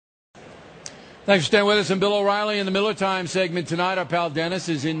Thanks for staying with us. I'm Bill O'Reilly in the Miller Time segment tonight. Our pal Dennis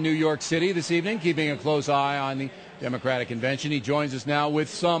is in New York City this evening, keeping a close eye on the Democratic convention. He joins us now with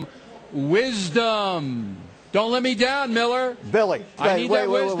some wisdom. Don't let me down, Miller. Billy, I need that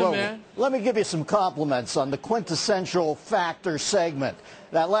wisdom, man. Let me give you some compliments on the quintessential factor segment.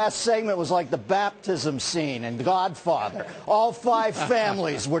 That last segment was like the baptism scene in Godfather. All 5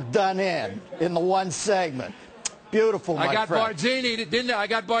 families were done in the one segment. Beautiful, my friend. I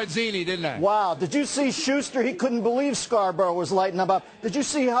got Barzini, didn't I? Wow. Did you see Schuster? He couldn't believe Scarborough was lighting up. Did you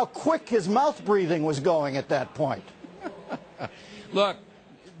see how quick his mouth breathing was going at that point? Look,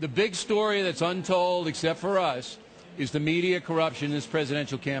 the big story that's untold, except for us, is the media corruption in this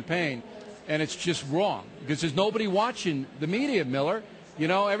presidential campaign. And it's just wrong, because there's nobody watching the media, Miller. You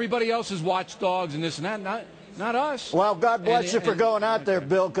know, everybody else is watchdogs and this and that, not us. Well, God bless you for going out there,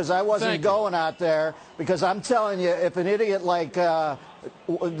 Bill, because I wasn't going out there. Because I'm telling you, if an idiot like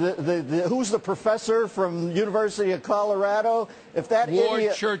who's the professor from University of Colorado, if that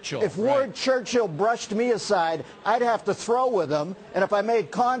Ward Churchill, if Ward Churchill brushed me aside, I'd have to throw with him, and if I made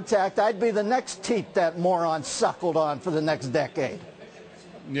contact, I'd be the next teat that moron suckled on for the next decade.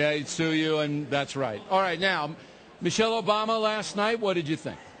 Yeah, he'd sue you, and that's right. All right, now, Michelle Obama last night, what did you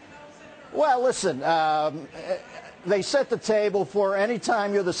think? Well, listen, they set the table for any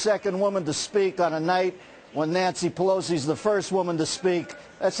time you're the second woman to speak on a night when Nancy Pelosi's the first woman to speak.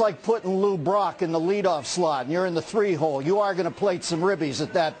 That's like putting Lou Brock in the leadoff slot, and you're in the 3-hole. You are going to plate some ribbies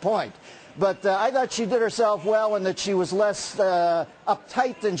at that point. But I thought she did herself well in that she was less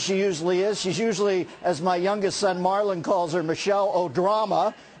uptight than she usually is. She's usually, as my youngest son Marlon calls her, Michelle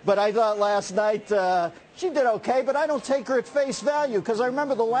O'Drama. But I thought last night she did okay, but I don't take her at face value, because I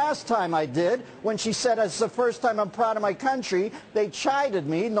remember the last time I did, when she said, it's the first time I'm proud of my country, they chided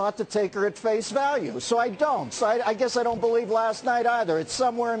me not to take her at face value. So I don't. So I guess I don't believe last night either. It's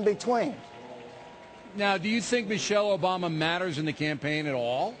somewhere in between. Now, do you think Michelle Obama matters in the campaign at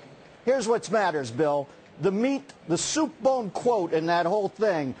all? Here's what matters, Bill. The soup bone quote in that whole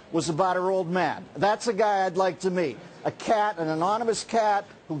thing was about her old man. That's a guy I'd like to meet. A cat, an anonymous cat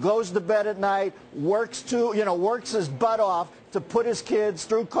who goes to bed at night, works his butt off to put his kids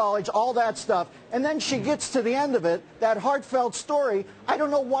through college, all that stuff. And then she gets to the end of it, that heartfelt story. I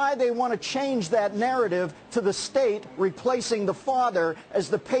don't know why they want to change that narrative to the state replacing the father as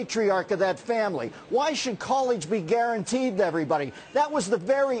the patriarch of that family. Why should college be guaranteed to everybody? That was the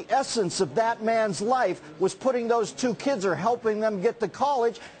very essence of that man's life, was putting those 2 kids or helping them get to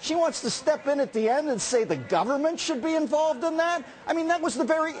college. She wants to step in at the end and say the government should be involved in that? I mean, that was the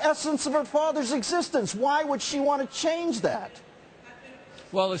very essence of her father's existence. Why would she want to change that?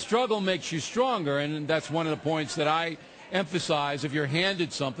 Well, the struggle makes you stronger, and that's one of the points that I emphasize. If you're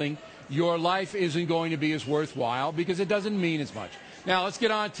handed something, your life isn't going to be as worthwhile because it doesn't mean as much. Now, let's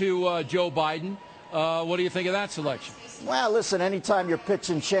get on to Joe Biden. What do you think of that selection? Well, listen, anytime you're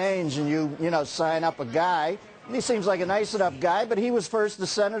pitching change and you sign up a guy, he seems like a nice enough guy, but he was first the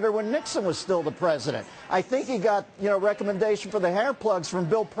senator when Nixon was still the president. I think he got, recommendation for the hair plugs from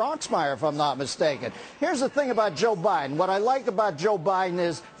Bill Proxmire, if I'm not mistaken. Here's the thing about Joe Biden. What I like about Joe Biden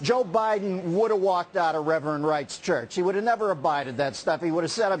is Joe Biden would have walked out of Reverend Wright's church. He would have never abided that stuff. He would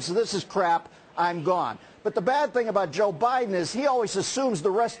have said, so this is crap, I'm gone. But the bad thing about Joe Biden is he always assumes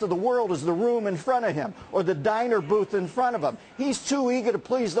the rest of the world is the room in front of him or the diner booth in front of him. He's too eager to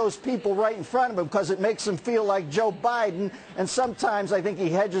please those people right in front of him because it makes him feel like Joe Biden, and sometimes I think he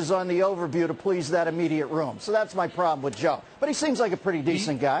hedges on the overview to please that immediate room. So that's my problem with Joe. But he seems like a pretty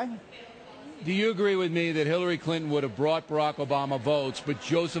decent guy. Do you agree with me that Hillary Clinton would have brought Barack Obama votes, but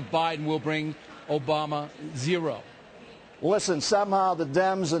Joseph Biden will bring Obama 0? Listen, somehow the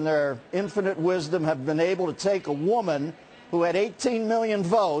Dems in their infinite wisdom have been able to take a woman who had 18 million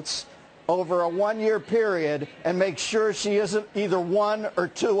votes over a 1-year period and make sure she isn't either 1 or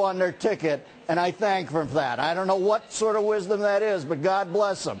 2 on their ticket, and I thank them for that. I don't know what sort of wisdom that is, but God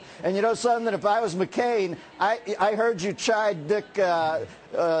bless them. And you know something, if I was McCain, I heard you chide Dick,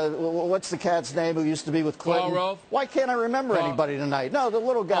 what's the cat's name who used to be with Clinton? Rove? Why can't I remember anybody tonight? No, the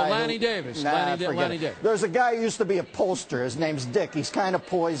little guy. Lanny Davis. Nah, Lanny Davis. There's a guy who used to be a pollster. His name's Dick. He's kind of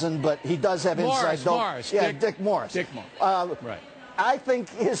poisoned, but he does have inside dope. Morris. Yeah, Dick Morris. Dick Morris. Right. I think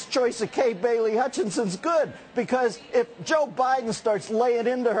his choice of Kay Bailey Hutchinson's good, because if Joe Biden starts laying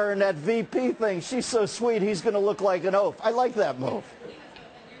into her in that VP thing, she's so sweet, he's going to look like an oaf. I like that move.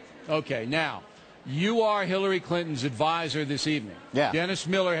 Okay, now, you are Hillary Clinton's advisor this evening. Yeah. Dennis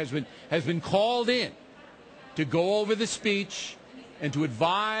Miller has been called in to go over the speech and to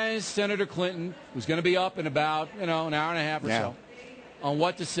advise Senator Clinton, who's going to be up in about, an hour and a half or so, on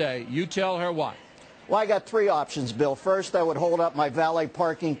what to say. You tell her what. Well, I got three options, Bill. First, I would hold up my valet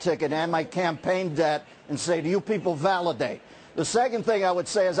parking ticket and my campaign debt and say to you people, validate. The second thing I would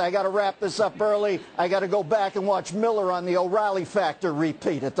say is I got to wrap this up early. I got to go back and watch Miller on the O'Reilly Factor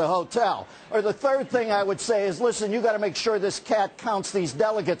repeat at the hotel. Or the third thing I would say is, listen, you got to make sure this cat counts these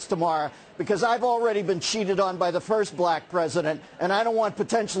delegates tomorrow because I've already been cheated on by the first black president, and I don't want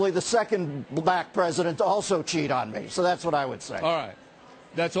potentially the second black president to also cheat on me. So that's what I would say. All right.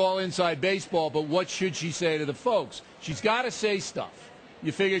 That's all inside baseball, but what should she say to the folks? She's got to say stuff.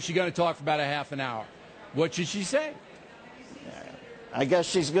 You figure she's going to talk for about a half an hour. What should she say? I guess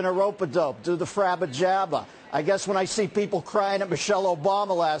she's going to rope-a-dope, do the frabba-jabba. I guess when I see people crying at Michelle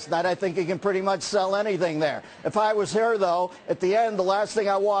Obama last night, I think you can pretty much sell anything there. If I was her, though, at the end, the last thing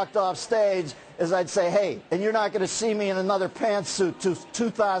I walked off stage is I'd say, hey, and you're not going to see me in another pantsuit to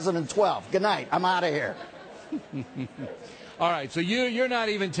 2012. Good night. I'm out of here. All right, so you're not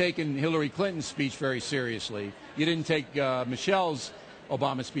even taking Hillary Clinton's speech very seriously. You didn't take Michelle's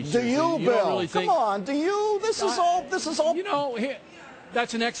Obama speech seriously. Do you, Bill? Don't really think... Come on, do you? This is all... You know,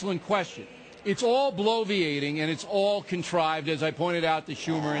 that's an excellent question. It's all bloviating, and it's all contrived, as I pointed out to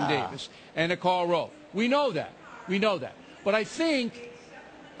Schumer and Davis and to Karl Rove. We know that. We know that. But I think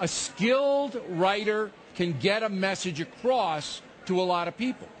a skilled writer can get a message across to a lot of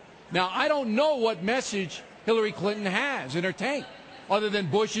people. Now, I don't know what message Hillary Clinton has in her tank, other than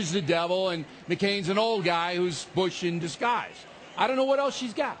Bush is the devil and McCain's an old guy who's Bush in disguise. I don't know what else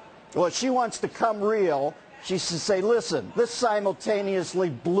she's got. Well, she wants to come real. She should say, listen, this simultaneously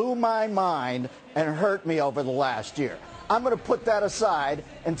blew my mind and hurt me over the last year. I'm going to put that aside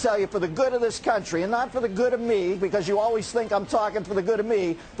and tell you for the good of this country, and not for the good of me, because you always think I'm talking for the good of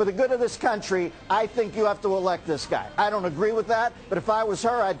me, for the good of this country, I think you have to elect this guy. I don't agree with that, but if I was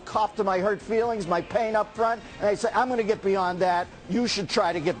her, I'd cop to my hurt feelings, my pain up front, and I'd say, I'm going to get beyond that. You should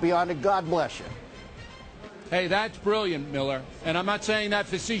try to get beyond it. God bless you. Hey, that's brilliant, Miller. And I'm not saying that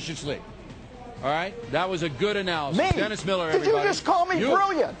facetiously. All right? That was a good analysis. Me? Dennis Miller, Did everybody. you just call me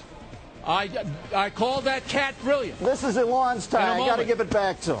brilliant? I called that cat brilliant. This is Elon's time. I got to give it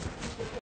back to him.